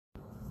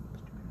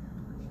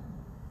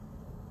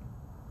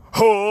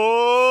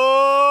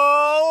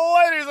Oh,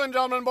 ladies and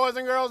gentlemen, boys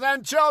and girls,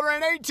 and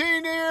children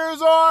 18 years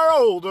or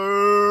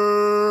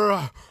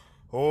older.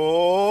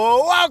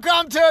 Oh,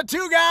 welcome to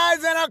Two Guys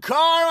in a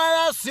Car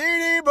with a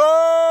CD book.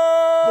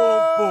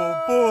 Boom,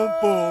 boom,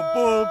 boom,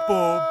 boom,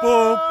 boom,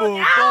 boom,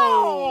 boom,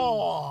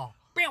 Ow!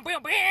 boom. Bow, bow,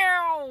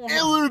 bow.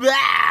 And we're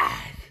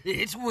back.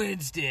 It's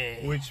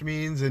Wednesday. Which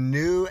means a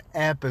new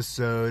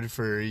episode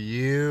for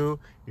you,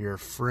 your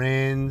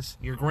friends,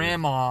 Your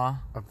grandma.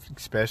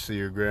 especially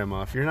your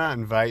grandma. If you're not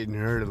inviting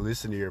her to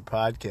listen to your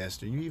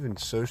podcast, are you even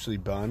socially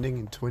bonding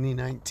in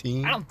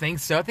 2019? I don't think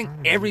so. I think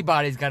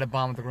everybody's got a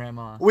bond with the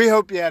grandma. We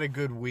hope you had a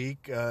good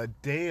week.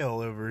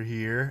 Dale over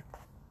here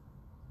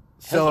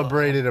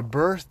celebrated a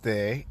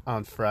birthday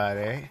on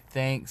Friday.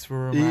 Thanks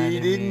for reminding me.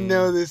 You didn't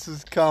know this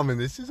was coming.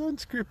 This is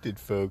unscripted,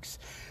 folks.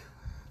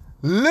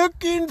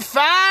 Looking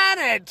fine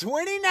at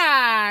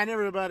 29.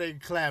 Everybody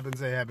clap and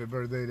say happy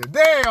birthday to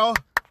Dale.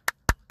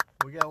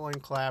 We got one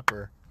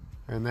clapper,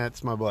 and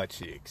that's my butt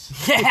cheeks.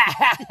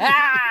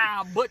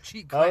 Butt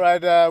cheek. All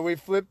right, we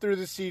flipped through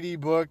the CD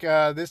book.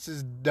 This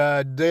is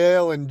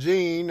Dale and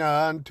Gene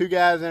on Two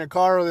Guys in a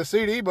Car with a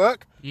CD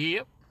book.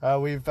 Yep.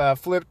 We've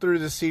flipped through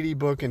the CD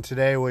book, and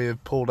today we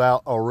have pulled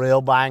out a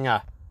real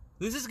banger.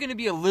 This is going to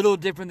be a little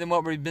different than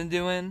what we've been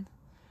doing,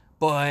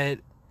 but,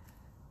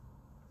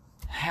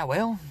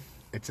 well,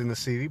 It's in the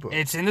CD book.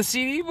 it's in the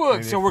CD book,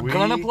 And so if we're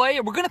going to we- play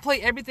it. We're going to play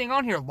everything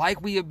on here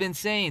like we have been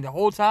saying the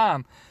whole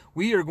time.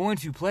 We are going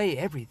to play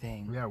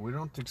everything. Yeah, we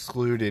don't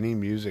exclude any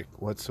music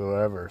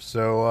whatsoever.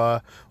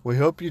 So we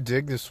hope you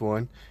dig this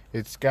one.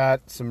 It's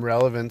got some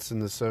relevance in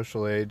the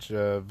social age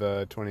of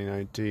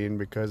 2019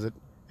 because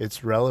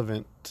it's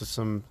relevant to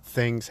some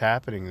things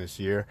happening this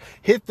year.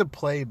 Hit the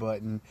play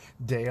button,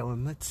 Dale,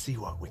 and let's see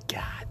what we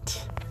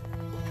got.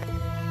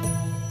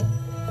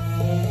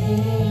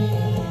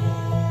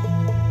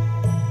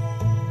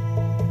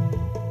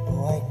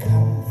 Oh, I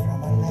come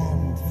from a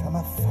land, from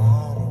a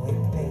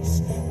faraway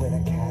place, where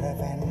the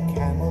caravan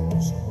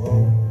camels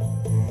roam,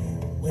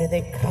 where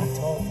they cut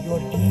off your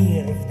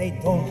ear if they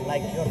don't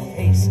like your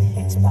face.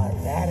 It's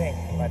barbaric,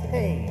 but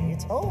hey,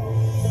 it's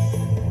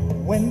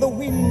home. When the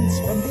wind's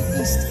from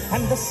the east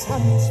and the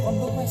sun's from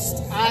the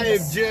west.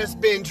 I've just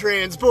been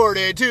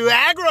transported to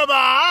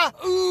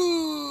Agrabah.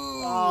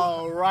 Ooh!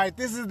 All right,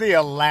 this is the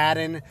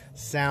Aladdin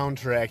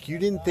soundtrack. You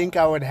didn't think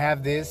I would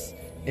have this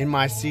in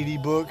my CD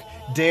book?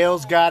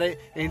 Dale's got it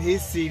in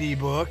his CD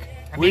book.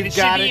 I mean, it We've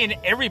should got be it. in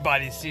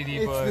everybody's CD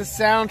It's book. the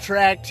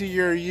soundtrack to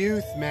your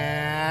youth,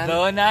 man. The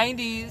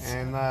 90s.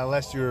 And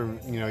unless you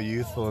were,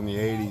 youthful in the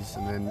 80s,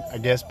 and then I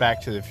guess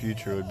Back to the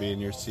Future would be in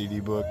your CD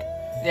book.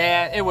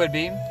 Yeah, it would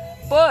be.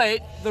 But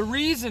the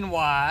reason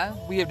why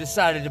we have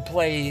decided to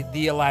play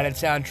the Aladdin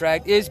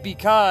soundtrack is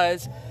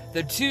because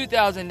the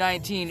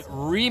 2019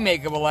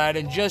 remake of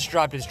Aladdin just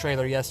dropped its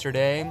trailer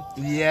yesterday.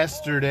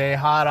 Yesterday,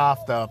 hot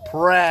off the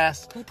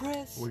press, The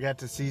press. we got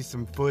to see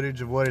some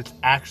footage of what it's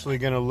actually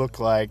going to look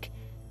like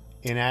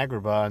in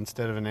Agrabah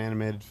instead of an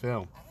animated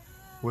film.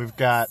 We've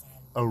got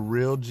a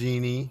real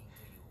genie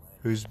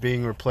who's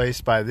being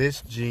replaced by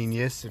this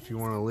genius, if you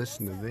want to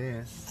listen to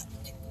this.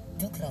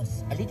 Too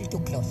close, a little too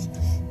close.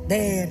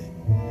 There.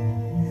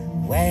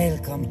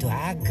 Welcome to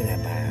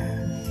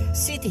Agrabah,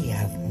 city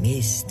of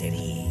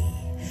mystery,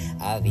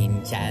 of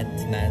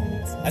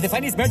enchantment. The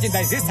finest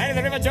merchandise this side of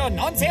the River Jordan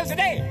on sale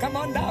today. Come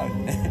on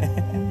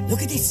down.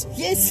 Look at this.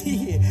 Yes.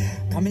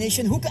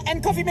 Combination hookah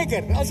and coffee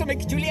maker. Also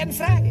make julienne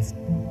fries.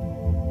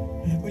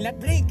 Will that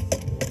break?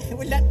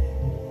 Will that...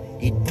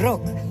 It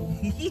broke.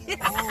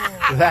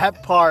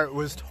 That part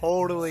was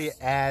totally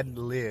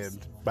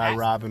ad-libbed by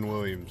Robin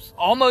Williams.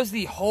 Almost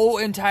the whole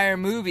entire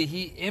movie,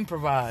 he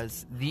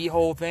improvised the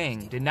whole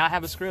thing. Did not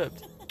have a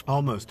script.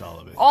 Almost all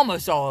of it.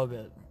 Almost all of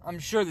it. I'm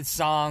sure the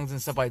songs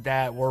and stuff like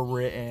that were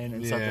written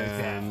and stuff like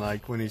that. And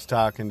like when he's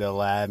talking to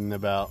Aladdin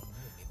about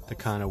the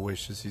kind of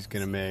wishes he's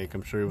gonna make,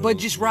 I'm sure. But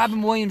just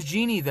Robin Williams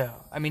Genie, though.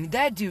 I mean,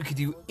 that dude could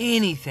do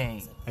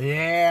anything.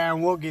 Yeah,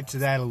 and we'll get to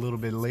that a little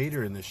bit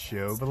later in the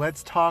show. But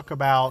let's talk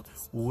about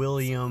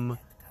William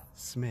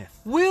Smith.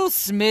 Will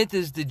Smith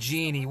is the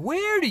genie.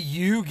 Where do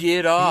you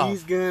get off?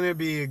 He's gonna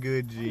be a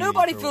good genie.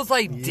 Nobody for- feels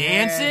like Yeah.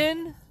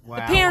 dancing. Well,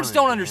 The I parents wanna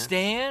don't dance.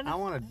 understand.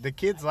 The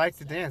kids like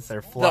to dance.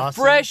 They're The flossing.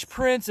 Fresh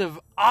Prince of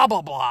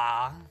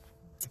Abablah.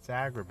 It's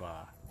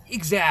Agrabah.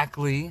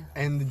 Exactly.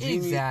 And the genie,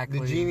 Exactly.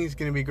 the genie's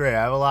gonna be great.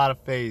 I have a lot of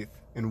faith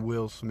in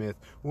Will Smith.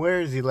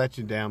 Where has he let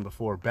you down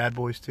before? Bad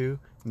Boys 2?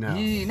 No.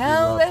 You No,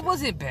 loved that it.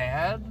 wasn't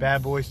bad.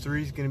 Bad Boys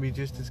 3 is gonna be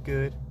just as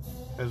good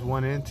as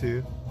 1 and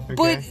 2. Okay?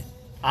 But-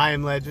 I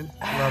Am Legend,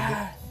 loved it.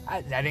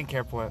 I didn't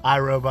care for it.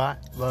 iRobot,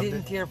 loved it.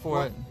 Didn't care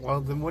for it.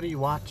 Well, then what are you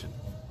watching?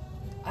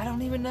 I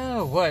don't even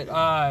know. What?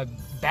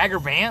 Bagger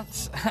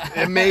Vance?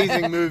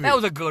 Amazing movie. That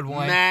was a good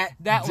one. Matt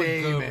that was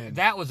Damon. good.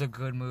 That was a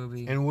good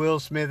movie. And Will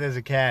Smith as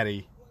a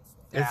caddy.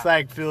 It's Yeah.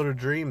 like Field of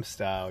Dreams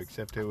style,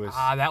 except it was.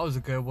 That was a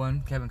good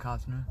one. Kevin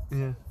Costner.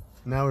 Yeah.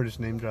 Now we're just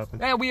name dropping.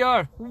 Yeah, we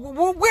are.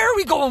 Where are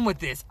we going with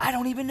this? I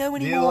don't even know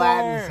anymore.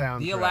 Aladdin soundtrack.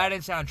 The Aladdin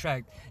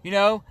soundtrack. You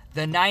know,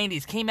 the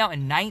 90s came out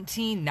in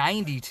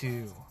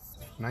 1992.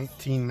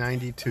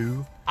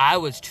 1992. I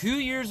was 2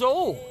 years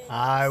old.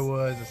 I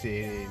was, let's see,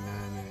 88,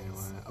 89,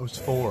 91. I was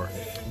 4.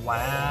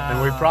 Wow.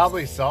 And we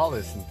probably saw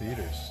this in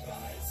theaters.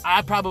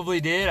 I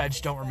probably did. I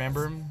just don't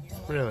remember.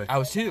 Really? I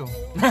was 2.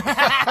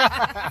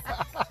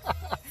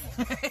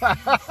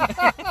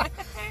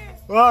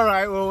 All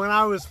right, well, when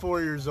I was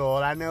 4 years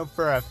old, I know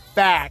for a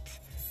fact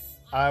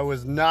I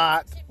was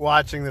not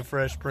watching The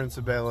Fresh Prince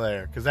of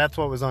Bel-Air, because that's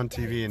what was on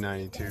TV in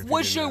 92.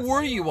 What show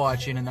were you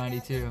watching in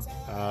 92?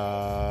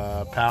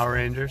 Power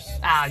Rangers.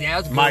 Ah, yeah,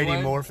 that's a good Mighty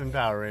one. Morphin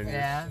Power Rangers.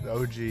 Yeah. The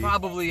OG.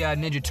 Probably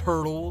Ninja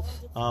Turtles.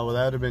 Well,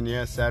 that would have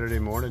been, Saturday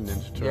morning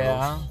Ninja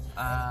Turtles.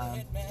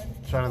 Yeah.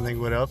 Trying to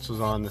think what else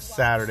was on the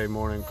Saturday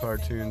morning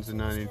cartoons in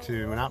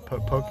 92. Not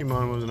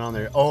Pokemon wasn't on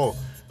there. Oh,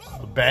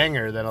 a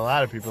banger that a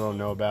lot of people don't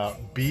know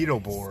about,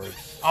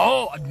 Beetleborgs.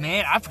 Oh,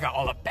 man, I forgot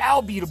all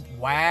about Beetle.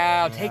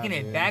 Wow, taking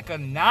it back a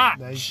notch.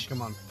 They should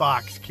come on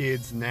Fox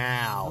Kids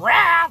now.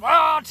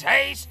 Rather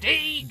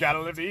tasty.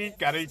 Gotta live to eat,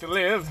 gotta eat to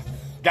live.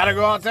 Gotta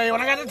go out tell you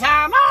when I got the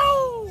time.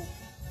 Oh!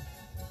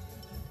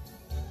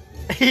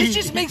 It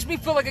just makes me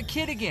feel like a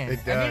kid again. It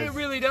I does. mean, it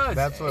really does.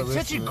 That's what it's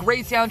such a listen to-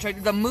 great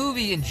soundtrack. The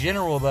movie in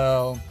general,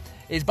 though,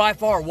 is by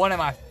far one of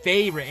my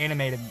favorite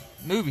animated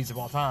movies of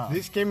all time.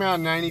 This came out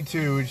in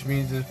 92, which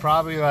means it's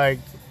probably like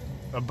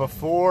a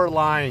before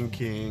Lion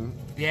King.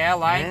 Yeah,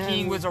 Lion Man.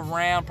 King was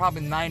around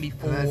probably And I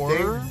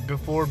 94. think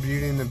before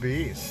Beauty and the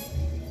Beast.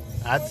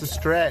 That's a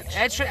stretch.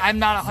 That's right. I'm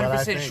not But I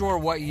 100% think- sure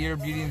what year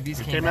Beauty and the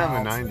Beast It came came out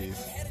in the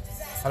 90s.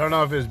 I don't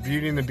know if it was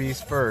Beauty and the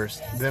Beast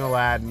first, then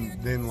Aladdin,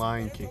 then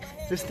Lion King.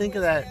 Just think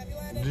of that,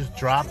 just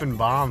dropping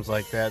bombs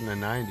like that in the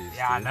 90s.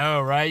 Yeah, I dude.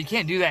 know, right? You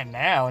can't do that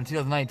now in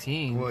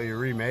 2019. Well, you're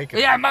remaking.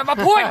 Yeah, my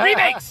point.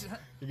 Remakes.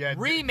 You got,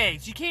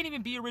 Remakes. You can't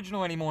even be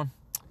original anymore.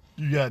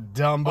 you got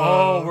Dumbo.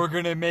 Oh, we're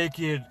gonna make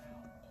it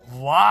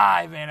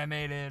live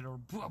animated or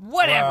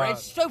whatever. Well,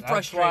 It's so That's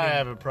frustrating. why I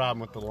have a problem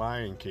with the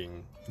Lion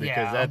King, because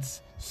Yeah.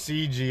 that's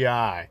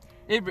CGI.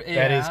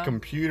 That is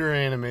computer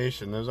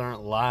animation. Those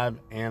aren't live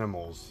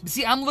animals.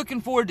 See, I'm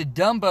looking forward to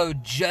Dumbo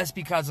just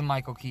because of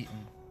Michael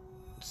Keaton,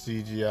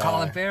 CGI.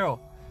 Colin Farrell.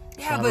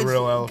 Yeah, not but a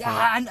real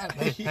elephant. God,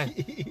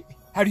 hey.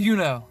 How do you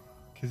know?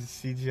 Because it's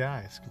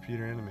CGI. It's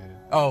computer animated.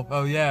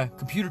 Oh yeah,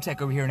 computer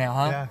tech over here now,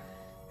 huh? Yeah.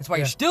 That's why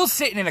you're still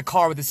sitting in a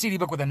car with a CD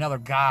book with another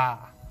guy.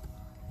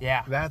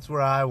 Yeah. That's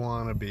where I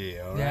want to be,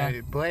 all Yeah.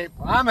 right? Blake,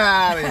 I'm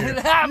out of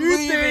here. I'm you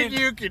leaving. think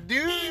you could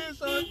do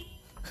this?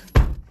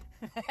 Huh?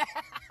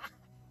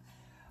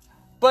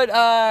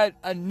 But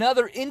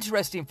another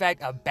interesting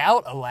fact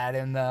about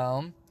Aladdin,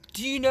 though.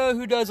 Do you know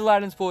who does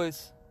Aladdin's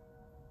voice?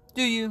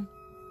 Do you?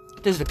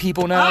 Does the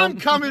people know? I'm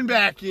coming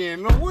back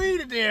in.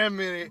 Wait a damn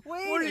minute.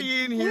 Wait what are a-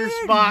 you in where here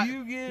did spot?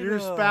 you get You're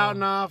up?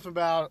 spouting off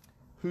about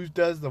who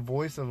does the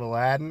voice of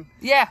Aladdin.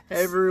 Yeah.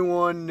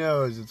 Everyone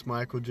knows it's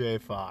Michael J.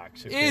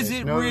 Fox. Okay? Is It's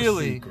it no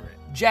really? secret.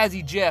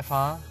 Jazzy Jeff,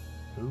 huh?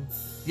 Who?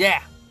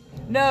 Yeah.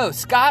 No,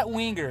 Scott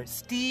Winger,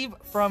 Steve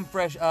from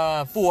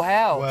Full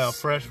House. Well,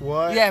 Fresh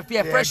what? Yeah,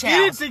 Fresh get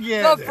House. it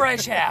together. The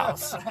Fresh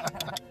House.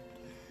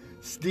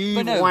 Steve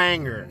But no.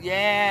 Wanger.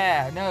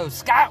 Yeah, no,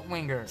 Scott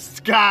Winger.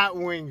 Scott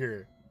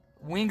Winger.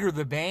 Winger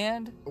the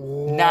band?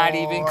 Not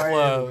even Wait a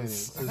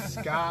close. minute.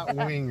 So Scott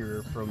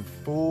Winger from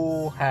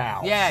Full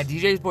House. Yeah,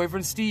 DJ's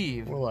boyfriend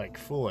Steve. We're like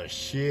full of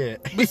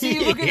shit. But see,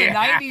 look at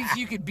Yeah. the 90s,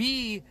 you could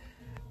be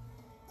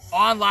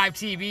on live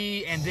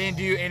TV and then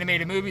do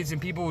animated movies and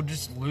people would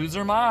just lose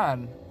their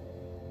mind.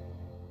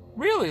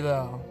 Really,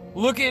 though.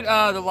 Look at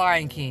The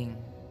Lion King.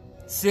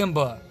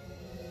 Simba.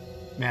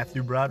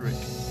 Matthew Broderick.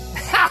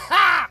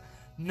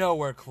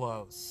 Nowhere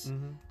close.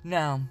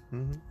 No.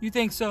 You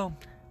think so?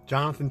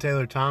 Jonathan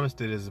Taylor Thomas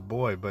did as a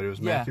boy, but it was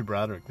Yeah. Matthew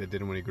Broderick that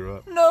did it when he grew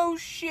up. No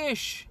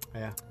shish.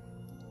 Yeah.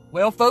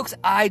 Well, folks,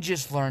 I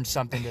just learned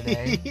something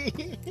today.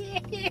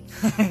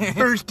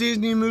 First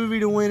Disney movie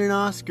to win an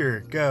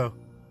Oscar. Go.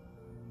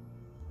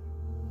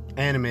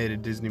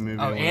 Animated Disney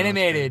movie. Oh, to win an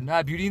animated.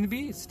 Beauty and the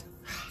Beast.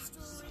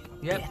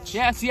 Yep.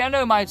 Yeah, see, I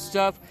know my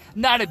stuff.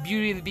 Not a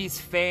Beauty and the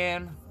Beast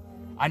fan.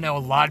 I know a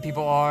lot of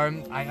people are.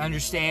 I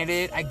understand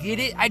it. I get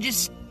it.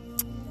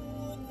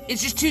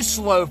 It's just too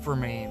slow for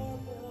me. Oscar.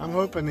 I'm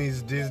hoping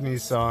these Disney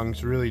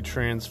songs really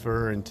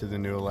transfer into the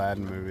new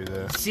Aladdin movie,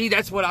 though. See,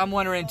 that's what I'm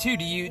wondering too.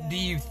 Do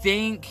you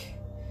think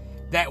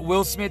that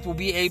Will Smith will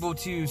be able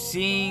to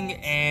sing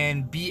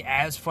and be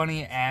as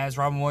funny as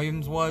Robin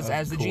Williams was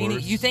as the genie?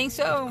 course. You think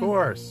so? Of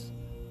course.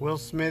 Will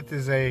Smith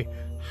is a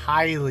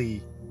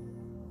highly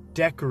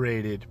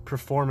decorated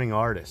performing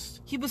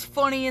artist. He was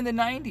funny in the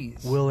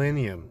 90s.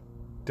 Millennium,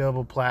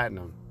 double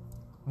platinum.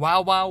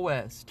 Wild Wild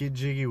West. Get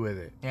jiggy with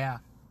it. Yeah.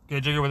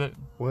 Get jiggy with it.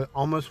 Well,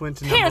 almost went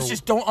to Parents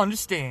just don't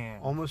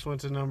understand. almost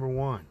went to number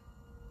one.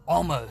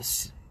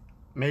 Almost.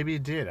 Maybe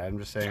it did. I'm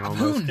just saying Who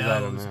almost because I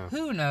don't knows? know.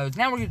 Who knows?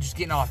 Now we're just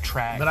getting off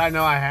track. But I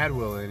know I had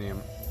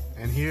Millennium.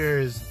 And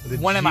here's the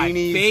One of my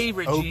Genie's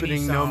favorite Genie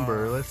opening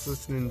number. songs. Let's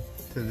listen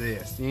to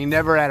this. You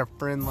never had a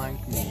friend like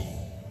me.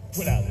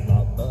 When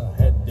Alibaba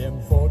had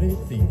them 40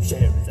 thieves,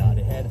 Scheherazade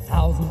had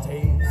 1,000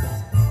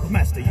 tales.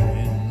 Master, you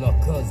in luck,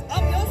 cause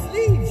up your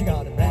sleeves, you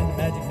got a brand of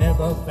magic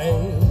never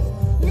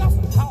fails. You got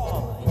some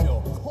power in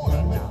your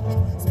corner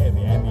now.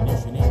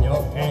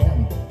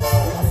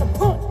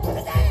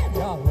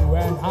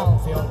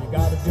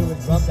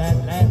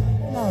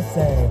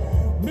 say,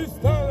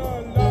 Mr.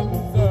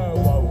 Lanza,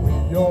 what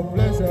will your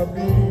pleasure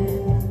be?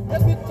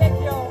 Let me take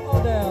your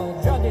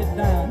order, jot it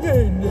down. You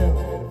ain't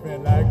never had a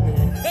friend like me.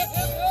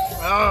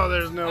 Oh,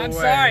 there's no way. I'm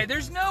sorry.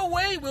 There's no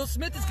way Will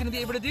Smith is going to be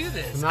able to do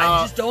this. No,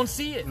 I just don't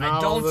see it. I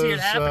don't see it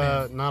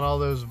happening. Not all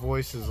those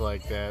voices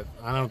like that.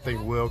 I don't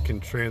think Will can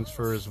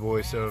transfer his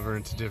voice over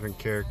into different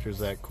characters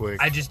that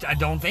quick. I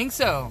don't think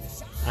so.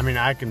 I mean,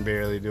 I can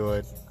barely do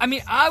it. I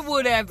mean, I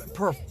would have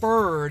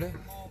preferred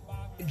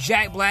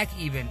Jack Black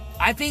even.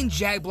 I think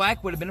Jack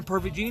Black would have been a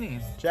perfect genie.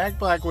 Jack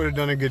Black would have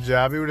done a good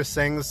job. He would have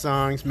sang the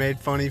songs, made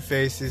funny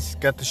faces,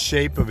 got the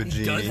shape of a genie.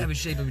 He does have a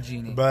shape of a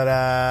genie. But,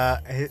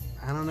 I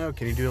don't know.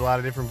 Can he do a lot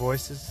of different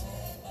voices?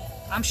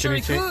 I'm sure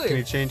he could. Can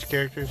he change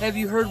characters? Have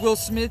you heard Will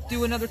Smith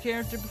do another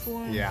character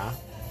before? Yeah.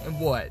 And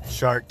what?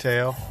 Shark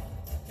Tale.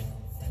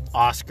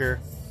 Oscar.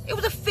 It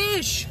was a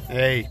fish.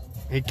 Hey,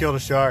 he killed a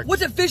shark.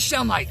 What's a fish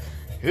sound like?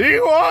 He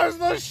was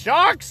the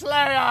Shark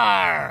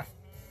Slayer!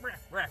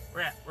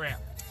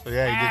 So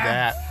yeah, he did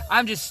that.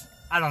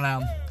 I don't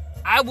know.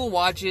 I will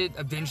watch it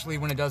eventually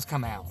when it does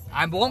come out.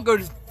 I won't go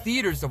to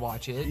theaters to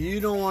watch it. You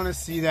don't want to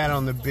see that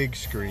on the big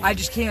screen. I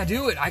just can't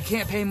do it. I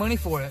can't pay money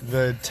for it.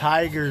 The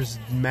tiger's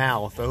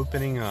mouth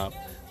opening up,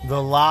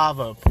 the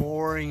lava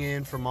pouring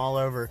in from all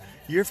over.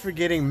 You're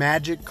forgetting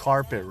magic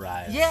carpet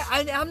rides. Yeah,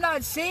 I'm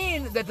not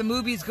saying that the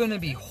movie is going to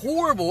be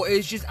horrible.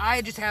 It's just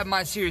I just have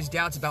my serious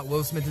doubts about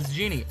Will Smith as a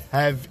genie.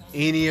 Have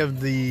any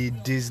of the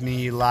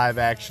Disney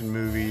live-action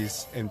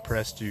movies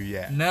impressed you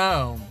yet?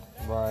 No.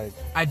 Right.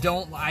 I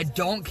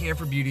don't care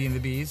for Beauty and the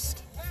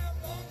Beast.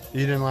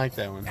 You didn't like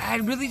that one? I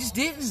really just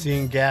didn't.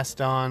 Seeing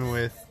Gaston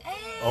with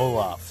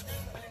Olaf.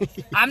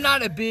 I'm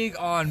not a big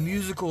on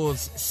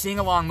musicals,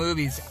 sing-along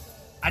movies.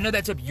 I know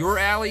that's up your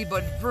alley,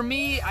 but for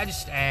me, I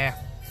just,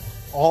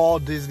 All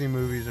Disney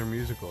movies are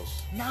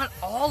musicals. Not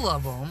all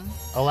of them.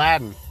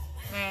 Aladdin.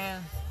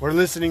 We're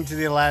listening to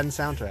the Aladdin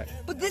soundtrack.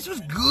 But this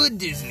was good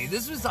Disney.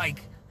 This was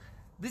like,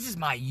 this is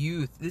my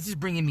youth. This is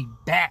bringing me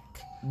back.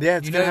 Yeah,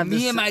 it's gonna have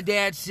me and my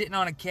dad sitting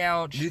on a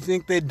couch. Do you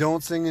think they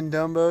don't sing in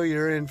Dumbo?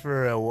 You're in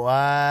for a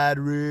wide,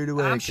 rude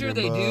awakening. I'm sure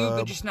they do,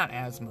 but just not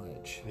as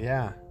much.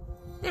 Yeah.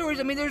 There's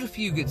a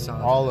few good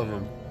songs. All of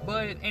them.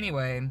 But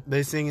anyway.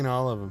 They sing in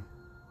all of them.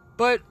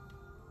 But.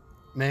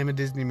 Name a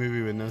Disney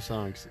movie with no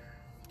songs.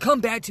 Come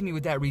back to me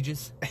with that,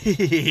 Regis.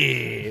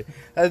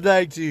 I'd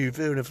like to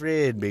phone a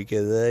friend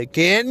because I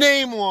can't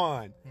name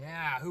one.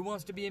 Yeah, Who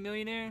Wants to Be a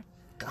Millionaire?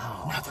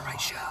 Oh, not the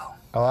right show.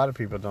 A lot of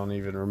people don't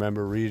even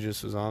remember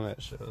Regis was on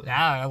that show.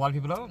 Yeah, a lot of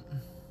people don't.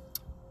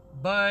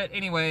 But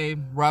anyway,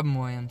 Robin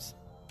Williams.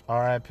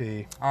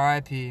 R.I.P.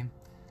 R.I.P.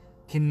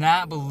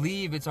 Cannot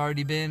believe it's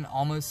already been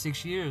almost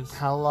 6 years.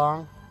 How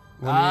long?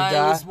 When did he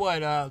die? It was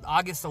what,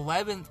 August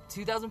 11th,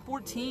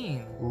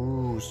 2014.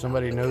 Ooh,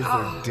 somebody knows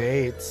their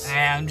dates.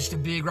 I'm just a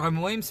big Robin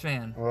Williams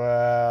fan.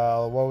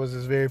 Well, what was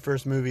his very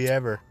first movie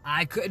ever?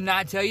 I could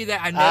not tell you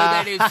that. I know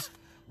that is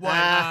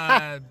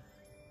what.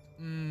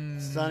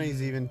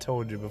 Sonny's even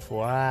told you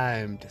before.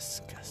 I'm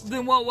disgusted.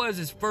 Then what was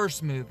his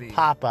first movie?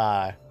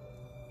 Popeye.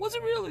 Was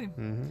it really?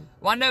 Mm-hmm.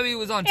 Well, I know he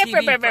was on TV.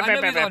 I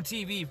know he was on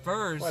TV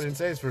first. Well, I didn't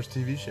say his first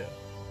TV show.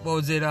 What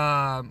was it?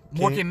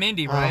 Mork and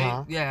Mindy, right?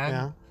 Uh-huh.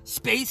 Yeah.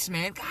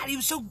 Spaceman. God, he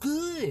was so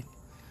good.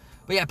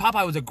 But yeah,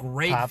 Popeye was a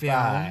great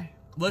film.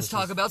 Let's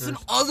talk about some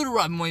other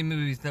Robin Williams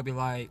movies that we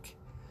like.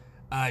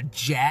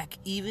 Jack,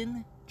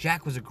 even.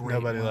 Jack was a great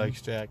Nobody one.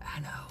 likes Jack. I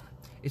know.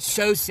 It's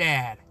so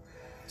sad.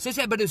 So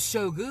sad, but it's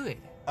so good.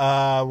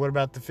 What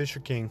about The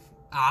Fisher King?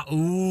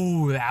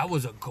 Ooh, that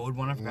was a good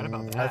one. I forgot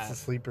about that. That's a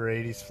sleeper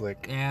 80s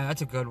flick. Yeah,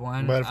 that's a good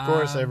one. But of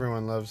course,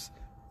 everyone loves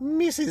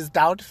Mrs.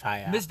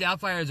 Doubtfire. Miss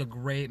Doubtfire is a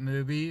great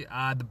movie.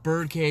 The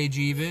Birdcage,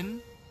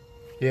 even.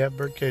 Yeah,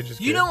 Birdcage is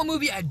good. You know what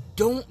movie I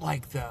don't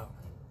like, though?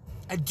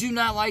 I do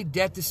not like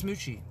Death to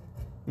Smoochie.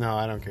 No,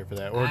 I don't care for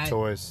that. Or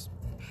Toys.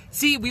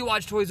 See, we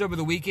watched Toys over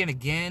the weekend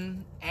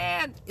again,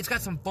 and it's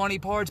got some funny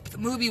parts, but the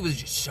movie was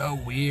just so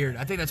weird.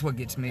 I think that's what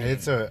gets me.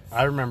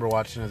 I remember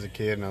watching as a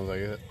kid, and I was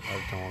like,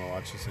 I don't want to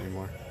watch this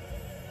anymore.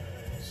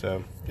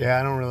 So, yeah,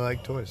 I don't really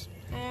like Toys.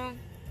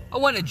 I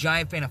wasn't a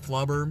giant fan of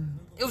Flubber.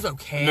 It was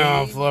okay.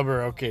 No,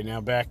 Flubber, okay,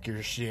 now back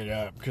your shit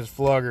up, because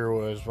Flubber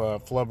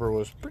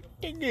was pretty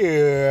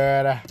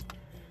good.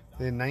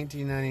 In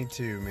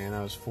 1992, man,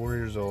 I was 4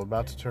 years old,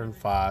 about to turn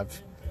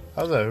 5.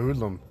 I was a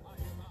hoodlum.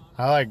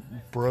 I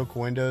broke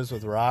windows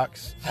with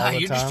rocks all the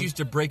You're time. just used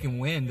to breaking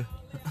wind.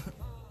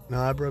 No,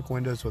 I broke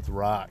windows with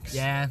rocks.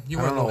 Yeah, you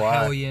were a a little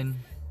hellion.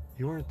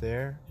 You weren't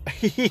there.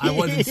 I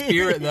was in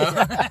spirit,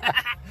 though.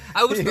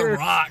 I was the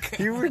Rock.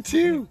 You were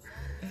too.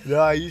 No,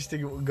 I used to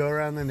go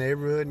around the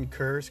neighborhood and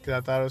curse because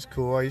I thought it was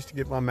cool. I used to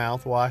get my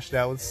mouth washed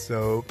out with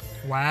soap.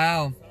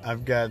 Wow.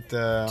 I've got...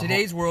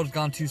 Today's world's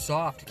gone too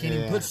soft. You can't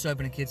even put soap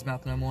in a kid's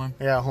mouth no more.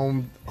 I got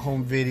home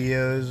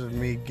videos of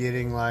me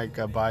getting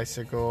a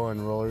bicycle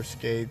and roller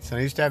skates. And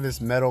I used to have this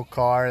metal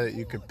car that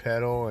you could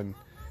pedal and,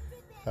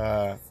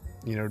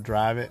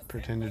 drive it,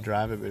 pretend to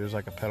drive it, but it was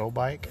like a pedal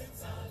bike.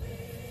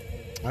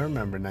 I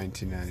remember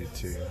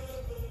 1992.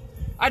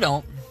 I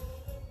don't.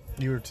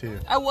 You were too.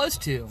 I was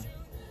too.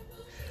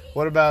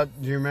 What about,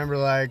 do you remember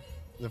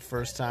the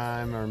first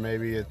time or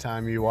maybe a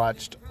time you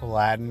watched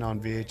Aladdin on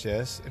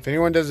VHS? If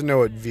anyone doesn't know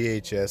what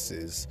VHS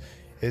is,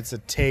 it's a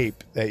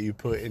tape that you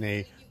put in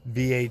a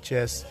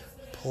VHS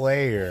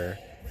player,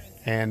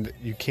 and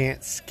you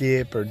can't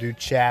skip or do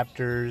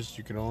chapters.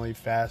 You can only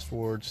fast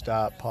forward,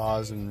 stop,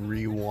 pause, and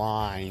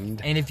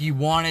rewind. And if you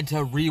wanted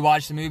to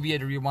rewatch the movie, you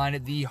had to rewind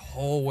it the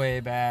whole way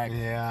back.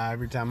 Yeah,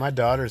 every time. My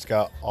daughter's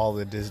got all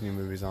the Disney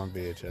movies on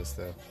VHS,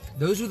 though.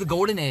 Those were the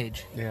golden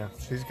age. Yeah,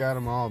 she's got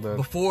them all, though.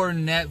 Before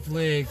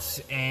Netflix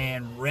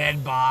and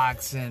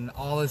Redbox and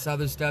all this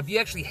other stuff, you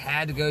actually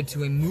had to go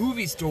to a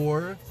movie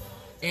store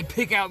and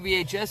pick out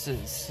VHSs.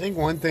 I think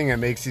one thing that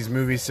makes these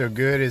movies so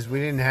good is we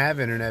didn't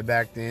have internet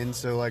back then,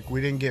 so like we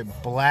didn't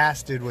get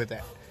blasted with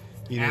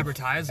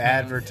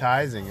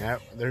advertising.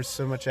 There's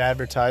so much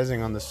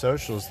advertising on the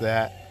socials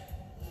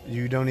that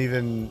you don't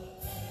even,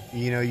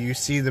 you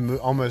see the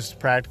almost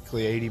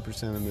practically 80%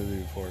 of the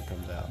movie before it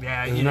comes out.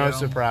 Yeah, there's no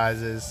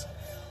surprises.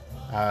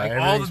 Like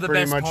all of the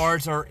best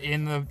parts are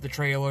in the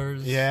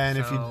trailers. Yeah, and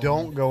if you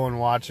don't go and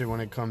watch it when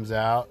it comes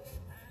out,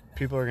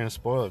 people are going to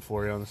spoil it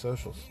for you on the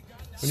socials.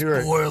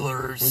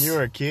 Spoilers. When you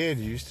were a kid,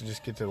 you used to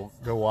just get to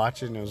go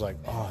watch it, and it was like,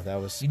 oh,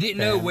 that was You didn't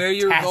know where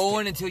you were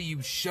going until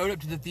you showed up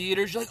to the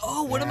theaters. You're like,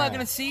 oh, what am I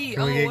going to see?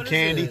 Can we get what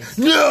candy? Is this?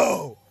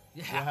 No!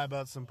 Yeah. Well, how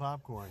about some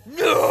popcorn?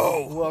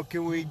 No! Well,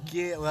 can we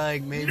get,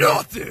 like, maybe...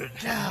 Nothing!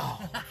 No!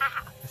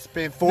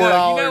 Spent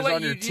 $4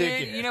 on your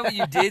ticket. You know what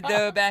you did,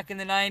 though, back in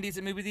the 90s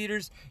at movie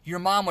theaters? Your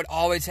mom would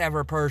always have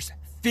her purse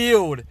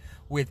filled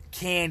with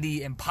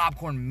candy and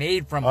popcorn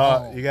made from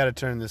home. You got to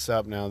turn this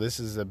up now. This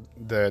is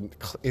the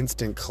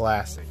instant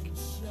classic.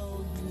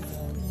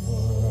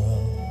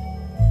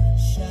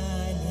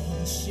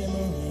 Shining,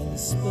 shimmering,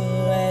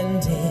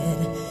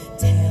 splendid.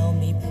 Tell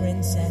me,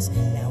 princess,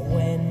 now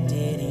when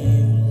did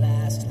you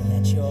last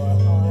let your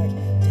heart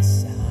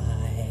decide?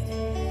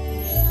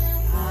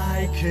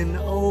 I can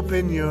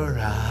open your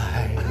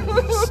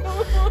eyes,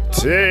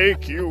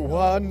 take you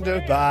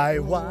wonder by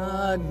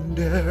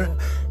wonder,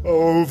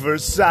 over,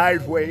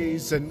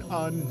 sideways, and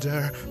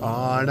under,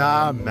 on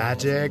a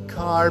magic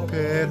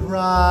carpet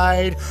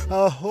ride,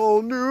 a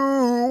whole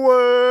new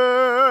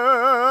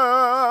world,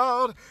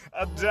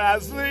 a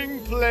dazzling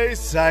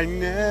place I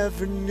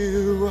never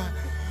knew,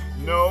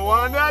 no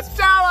one to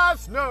tell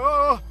us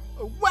no,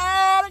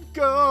 where to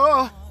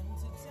go.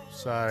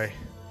 Sorry,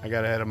 I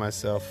got ahead of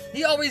myself.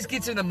 He always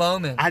gets in the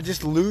moment. I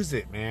just lose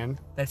it, man.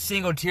 That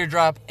single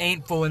teardrop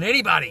ain't fooling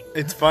anybody.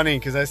 It's funny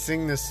because I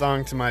sing this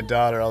song to my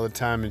daughter all the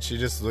time, and she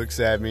just looks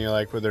at me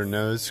like with her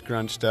nose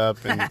scrunched up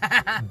and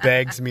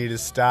begs me to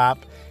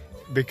stop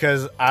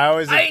because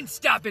I ain't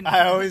stopping.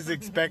 I always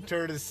expect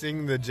her to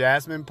sing the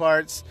Jasmine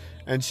parts,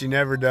 and she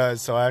never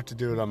does, so I have to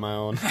do it on my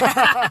own.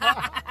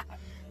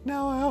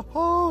 Now a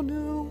whole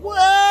new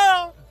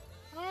world.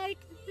 I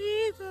can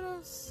leave it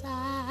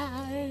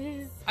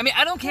aside. I mean,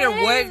 I don't care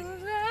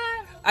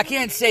I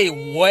can't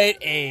say what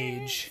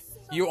age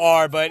you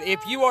are, but if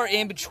you are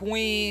in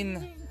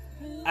between,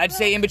 I'd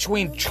say in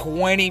between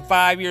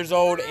 25 years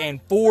old and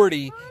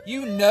 40,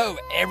 you know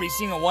every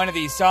single one of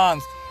these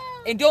songs.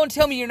 And don't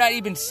tell me you're not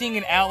even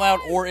singing out loud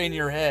or in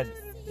your head.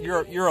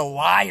 You're a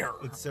liar.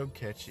 It's so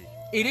catchy.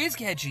 It is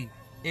catchy.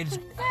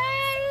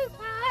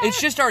 It's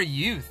just our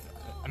youth.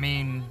 I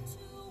mean,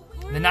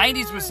 the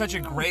 90s was such a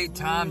great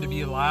time to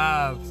be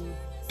alive.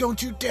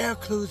 Don't you dare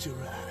close your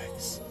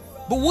eyes.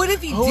 But what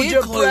if he Hold did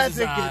your close breath, his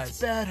it eyes?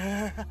 gets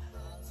better.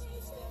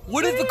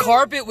 What if the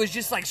carpet was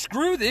just like,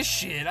 screw this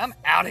shit, I'm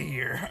out of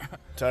here.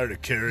 Tired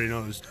of carrying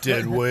all this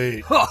dead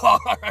weight.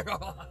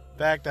 In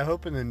fact, I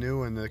hope in the new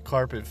one the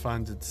carpet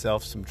finds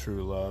itself some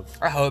true love.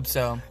 I hope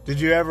so. Did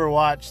you ever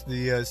watch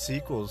the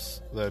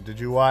sequels, though? Did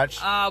you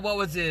watch What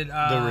was it?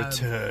 The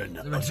Return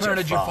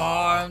of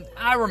Jafar.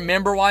 I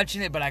remember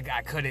watching it, but I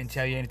couldn't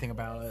tell you anything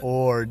about it.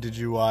 Or did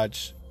you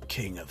watch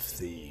King of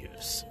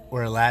Thieves,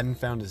 where Aladdin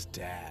found his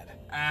dad?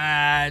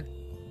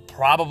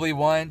 Probably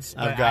once,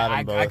 but I've got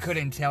them both. I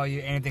couldn't tell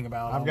you anything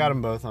about them. I've got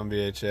them both on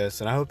VHS,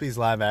 and I hope these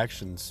live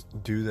actions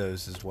do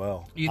those as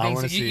well. You think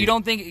so? You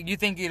don't think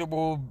it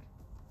will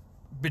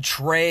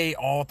betray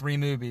all three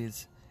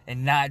movies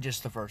and not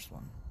just the first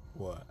one?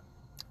 What?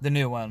 The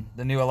new one,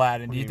 the new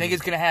Aladdin. What Do you think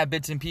it's going to have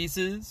bits and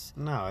pieces?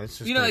 No, it's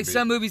just like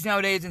some movies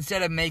nowadays,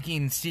 instead of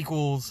making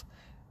sequels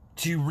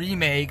to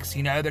remakes,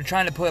 they're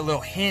trying to put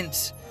little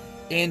hints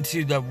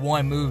into the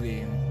one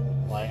movie.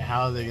 Like,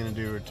 how are they going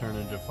to do Return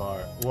of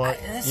Jafar? Well,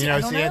 I see,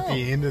 don't know. at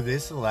the end of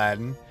this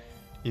Aladdin,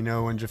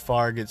 when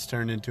Jafar gets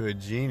turned into a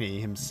genie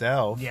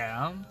himself,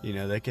 Yeah.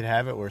 they could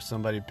have it where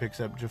somebody picks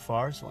up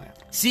Jafar's lamp.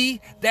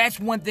 See, that's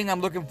one thing I'm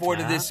looking forward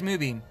to this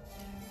movie.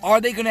 Are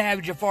they going to have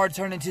Jafar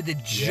turn into the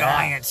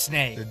giant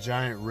snake? The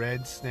giant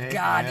red snake.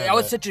 God, yeah, that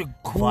was such a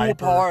cool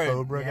Viper, part.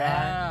 Cobra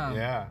Yeah. guy.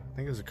 Yeah, I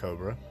think it was a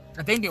cobra.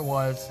 I think it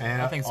was.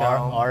 And I think so.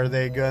 Are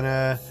they going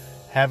to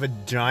have a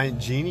giant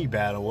genie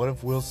battle? What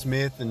if Will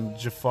Smith and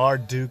Jafar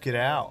duke it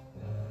out?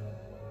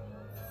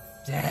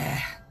 Yeah.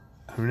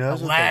 Who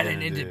knows? Aladdin what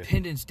they're gonna do?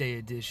 Independence Day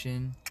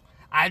edition.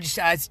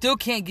 I still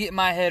can't get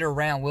my head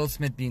around Will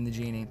Smith being the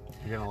genie.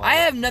 You're gonna love I it.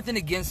 have nothing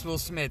against Will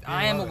Smith.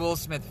 I am a Will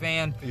Smith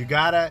fan. You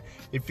gotta,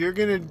 if you're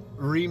gonna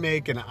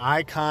remake an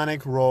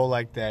iconic role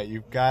like that,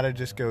 you've gotta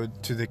just go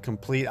to the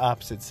complete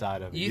opposite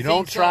side of it. You You think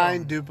don't try so?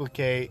 and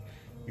duplicate.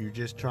 You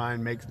just try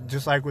and make,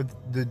 just like with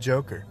the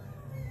Joker.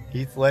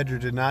 Heath Ledger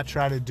did not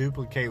try to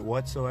duplicate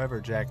whatsoever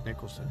Jack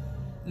Nicholson.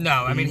 No,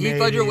 I mean, He Heath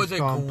made Ledger his was a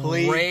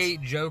complete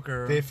great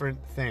Joker.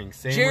 Different thing.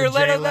 Same Jared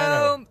with Jay Leto,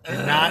 Leto. though?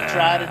 Did not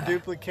try to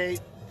duplicate.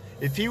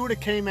 If he would have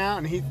came out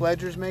in Heath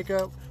Ledger's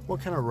makeup, what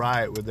kind of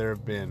riot would there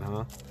have been,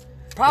 huh?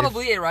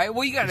 Probably it, right?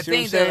 Well, you got to You see what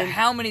I'm think, though, saying?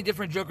 how many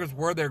different Jokers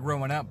were there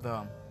growing up,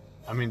 though?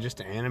 I mean,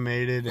 just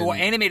animated. And, Well,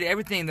 animated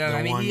everything, though. the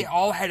I mean, one- he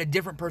all had a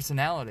different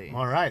personality.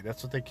 all right,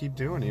 that's what they keep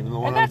doing. Even the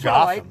one And on that's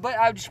all right, Gotham. but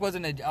I just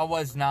wasn't. I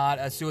was not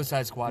a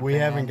Suicide Squad. We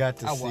fan. haven't got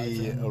to I see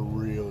wasn't. a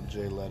real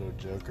Jay Leto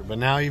Joker, but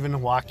now even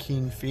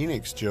Joaquin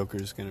Phoenix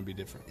Joker is going to be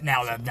different.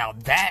 Now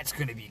that's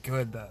going to be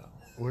good, though.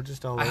 We're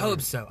just all. I over hope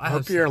it. so. I hope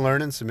hope so. you're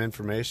learning some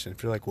information.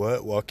 If you're like,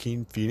 what?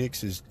 Joaquin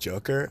Phoenix is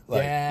Joker?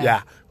 Like,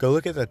 Yeah. Go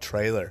look at the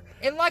trailer.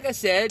 And like I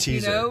said,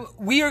 Teaser.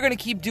 we are going to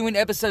keep doing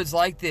episodes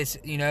like this,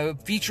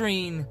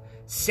 featuring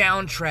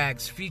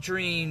soundtracks,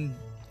 featuring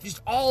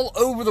just all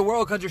over the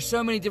world, because there's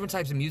so many different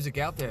types of music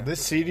out there. This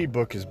CD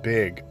book is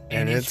big,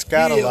 and it's it's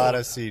got a filled. lot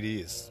of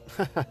CDs.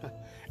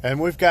 And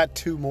we've got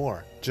 2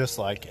 more just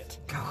like it.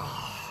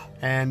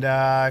 And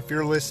if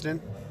you're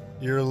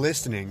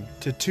listening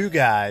to 2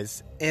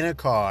 guys in a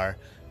car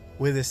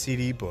with a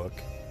CD book.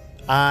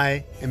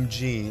 I am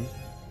Gene.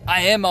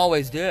 I am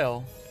always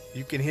Dale.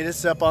 You can hit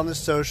us up on the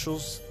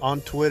socials, on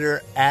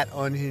Twitter at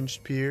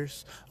Unhinged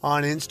Pierce,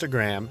 on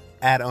Instagram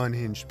at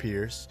Unhinged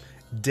Pierce.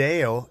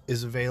 Dale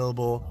is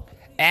available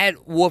At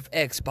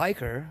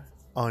WolfXBiker.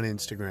 on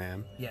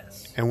Instagram.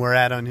 Yes. And we're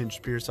at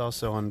Unhinged Pierce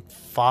also on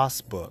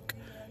Facebook.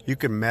 You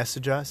can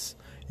message us.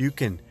 You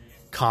can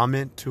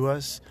comment to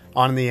us.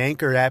 On the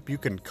Anchor app, you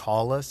can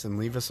call us and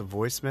leave us a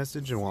voice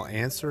message, and we'll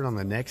answer it on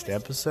the next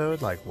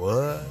episode. Like,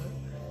 what?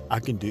 You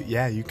can do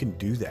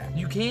that.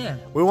 You can.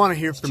 We want to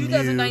hear from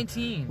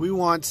 2019. you. We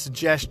want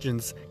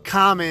suggestions,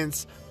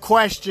 comments,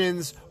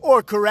 questions,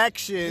 or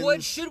corrections.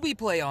 What should we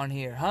play on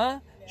here, huh?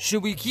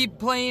 Should we keep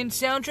playing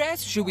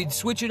soundtracks? Should we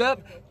switch it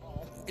up?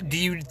 Do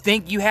you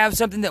think you have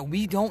something that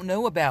we don't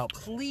know about?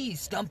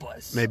 Please stump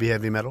us. Maybe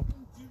heavy metal.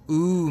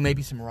 Ooh,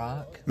 maybe some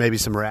rock. Maybe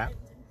some rap.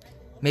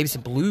 Maybe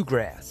some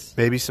bluegrass.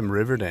 Maybe some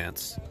river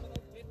dance.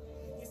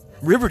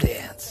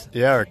 Riverdance.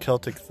 Yeah, or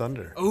Celtic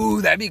Thunder.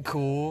 Ooh, that'd be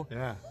cool.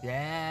 Yeah.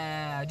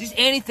 Yeah. Just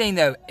anything,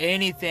 though.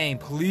 Anything.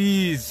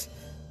 Please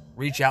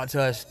reach out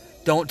to us.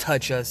 Don't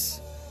touch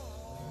us.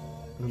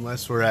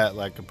 Unless we're at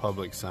like a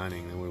public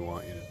signing, then we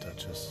want you to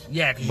touch us.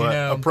 Yeah, because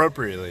But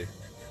appropriately.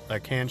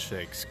 Like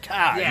handshakes.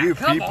 God, Yeah, you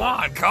come people.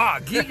 on,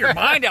 God. Get your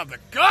mind out the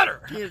gutter.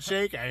 Can't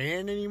shake a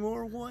hand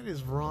anymore? What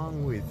is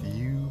wrong with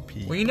you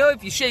people? Well,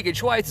 if you shake it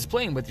twice, it's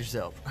playing with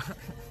yourself.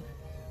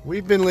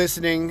 We've been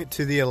listening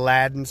to the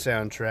Aladdin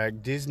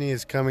soundtrack. Disney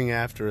is coming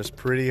after us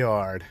pretty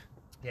hard.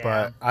 Yeah.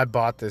 But I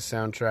bought this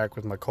soundtrack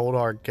with my cold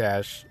hard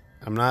cash.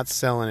 I'm not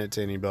selling it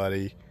to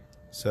anybody,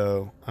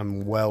 so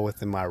I'm well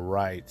within my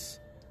rights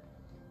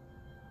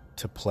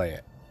to play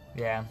it.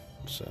 Yeah.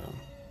 So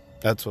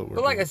that's what we're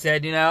But like I doing.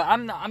 said,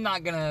 I'm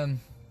not gonna.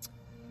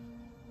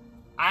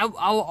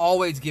 I'll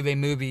always give a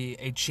movie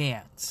a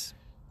chance,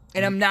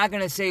 and I'm not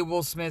gonna say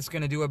Will Smith's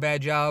gonna do a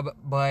bad job.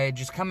 But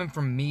just coming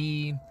from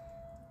me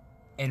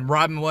and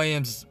Robin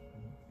Williams,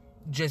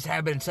 just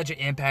having such an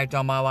impact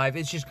on my life,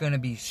 it's just gonna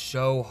be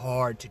so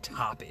hard to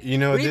top it.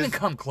 or even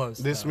come close.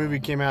 This though. movie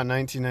came out in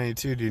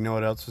 1992. Do you know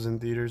what else was in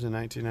theaters in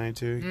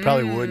 1992? You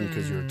probably wouldn't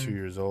because you were 2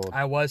 years old.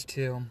 I was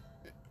too.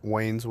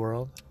 Wayne's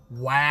World.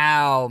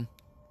 Wow.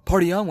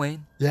 Party on,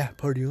 Wayne. Yeah,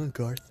 Party on,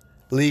 Garth.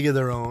 League of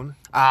Their Own.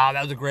 Ah,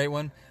 that was a great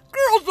one.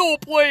 Girls don't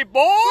play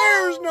ball.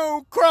 There's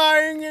no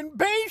crying in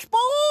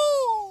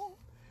baseball.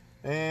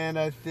 And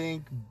I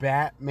think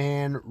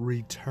Batman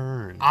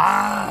Returns.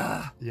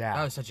 Ah. Yeah.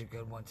 That was such a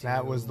good one, too.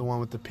 That was the one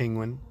with the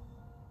penguin.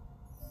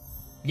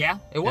 Yeah,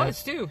 it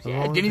was, too. The Yeah,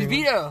 one with Danny the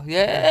penguin. DeVito.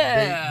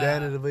 Yeah.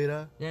 Danny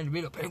DeVito. Danny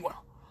DeVito, Penguin.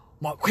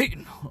 Mark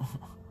Keaton.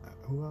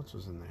 Who else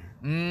was in there?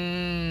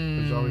 Mm.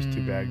 There's always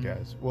 2 bad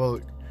guys. Well,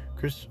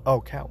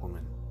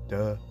 Catwoman.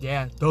 Duh.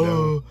 Yeah.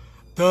 No.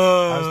 Duh.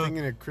 I was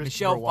thinking of Christopher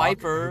Michelle Walken,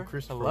 Pfeiffer. who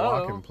Christopher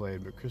Hello. Walken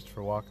played, but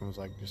Christopher Walken was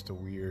like just a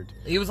weird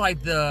He was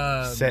like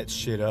the... set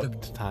shit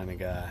up kind of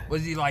guy.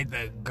 Was he like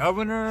the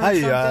governor or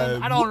Hey,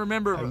 something? I don't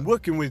remember. I'm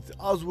working with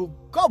Oswald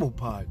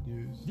Cobblepot.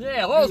 Yeah,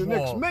 He's the Oswald.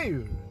 next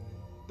mayor.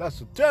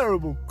 That's a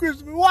terrible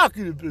Christopher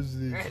Walken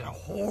impersonation. That's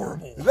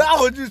horrible.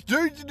 Now I just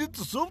changed it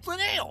into something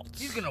else.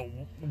 He's gonna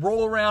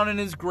roll around in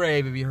his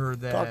grave if you heard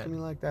that. Talk to me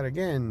like that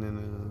again,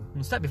 and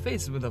Well, slap your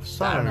face with a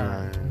sorry.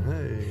 cyanide.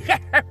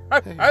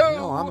 Hey,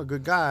 no, I'm a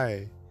good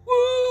guy.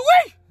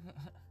 Woo-wee!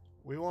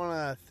 We want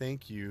to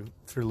thank you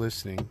for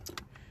listening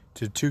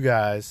to 2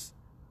 guys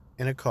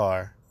in a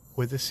car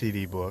with a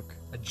CD book.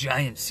 A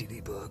giant CD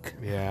book.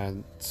 Yeah,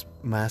 it's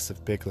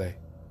massive, bigly.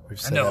 We've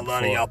I said know a that lot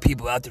of before. y'all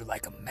people out there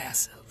like a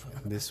massive.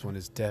 This one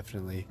is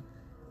definitely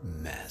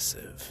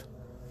massive.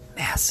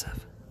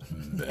 Massive.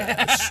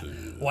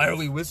 Why are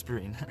we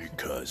whispering?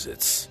 Because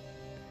it's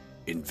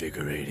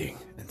invigorating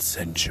and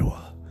sensual.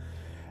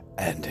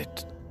 And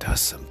it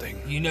does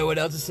something. You know what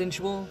else is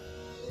sensual?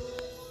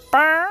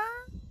 Right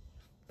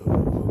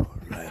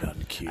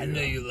on cue. I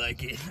know you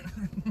like it.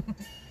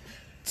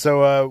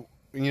 So,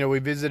 we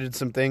visited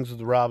some things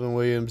with Robin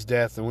Williams'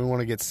 death, and we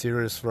want to get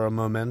serious for a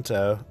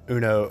memento.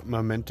 Uno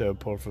momento,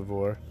 por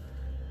favor.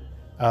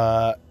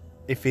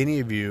 If any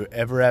of you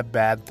ever have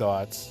bad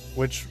thoughts,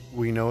 which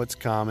we know it's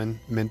common,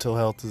 mental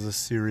health is a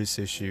serious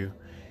issue,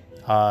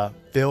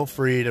 feel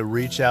free to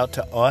reach out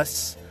to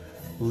us,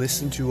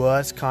 listen to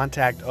us,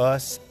 contact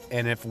us,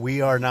 and if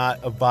we are not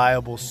a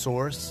viable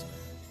source,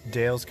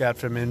 Dale's got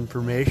some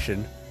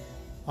information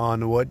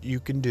on what you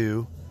can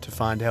do to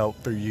find help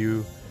for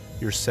you,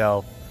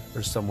 yourself,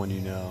 or someone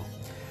you know.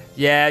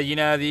 Yeah,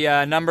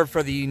 the number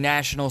for the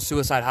National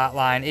Suicide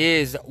Hotline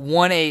is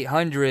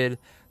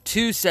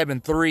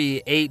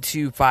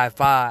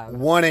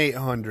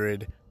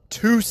 1-800-273-8255.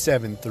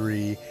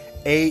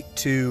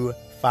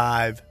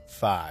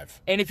 1-800-273-8255.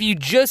 And if you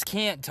just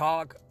can't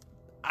talk,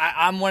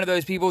 I'm one of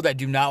those people that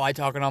do not like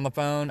talking on the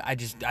phone. I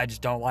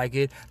just don't like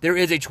it. There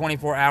is a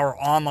 24-hour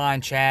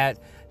online chat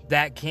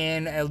that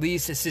can at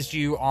least assist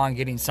you on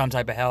getting some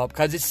type of help,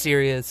 because it's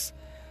serious.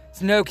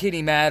 It's no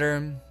kidding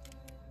matter.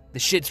 The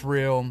shit's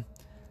real.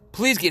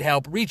 Please get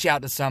help. Reach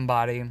out to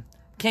somebody.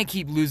 Can't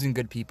keep losing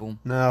good people.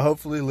 No,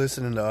 hopefully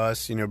listening to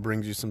us,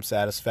 brings you some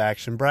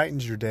satisfaction,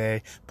 brightens your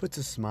day, puts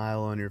a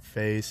smile on your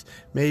face,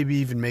 maybe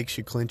even makes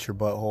you clench your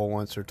butthole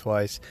once or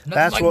twice.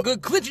 Nothing like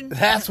good clenching.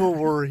 That's what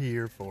we're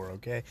here for,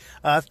 okay?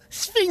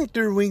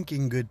 Sphincter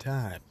winking good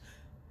time.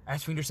 Our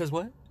sphincter says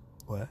what?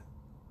 What?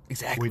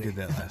 Exactly. We did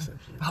that last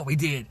episode. Oh, we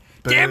did.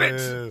 Damn it!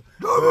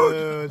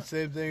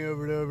 Same thing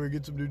over and over.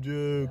 Get some new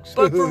jokes.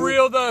 But for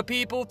real, though,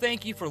 people,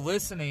 thank you for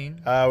listening.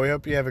 We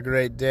hope you have a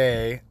great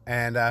day,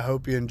 and I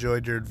hope you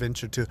enjoyed your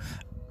adventure to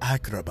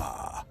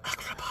Agrabah.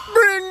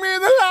 Bring me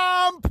the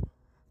lamp!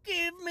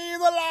 Give me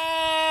the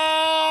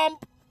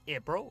lamp!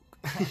 It broke.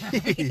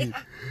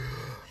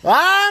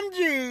 I'm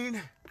Gene.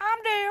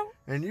 I'm Dale.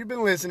 And you've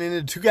been listening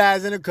to Two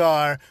Guys in a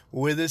Car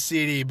with a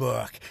CD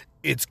book.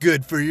 It's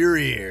good for your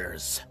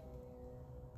ears.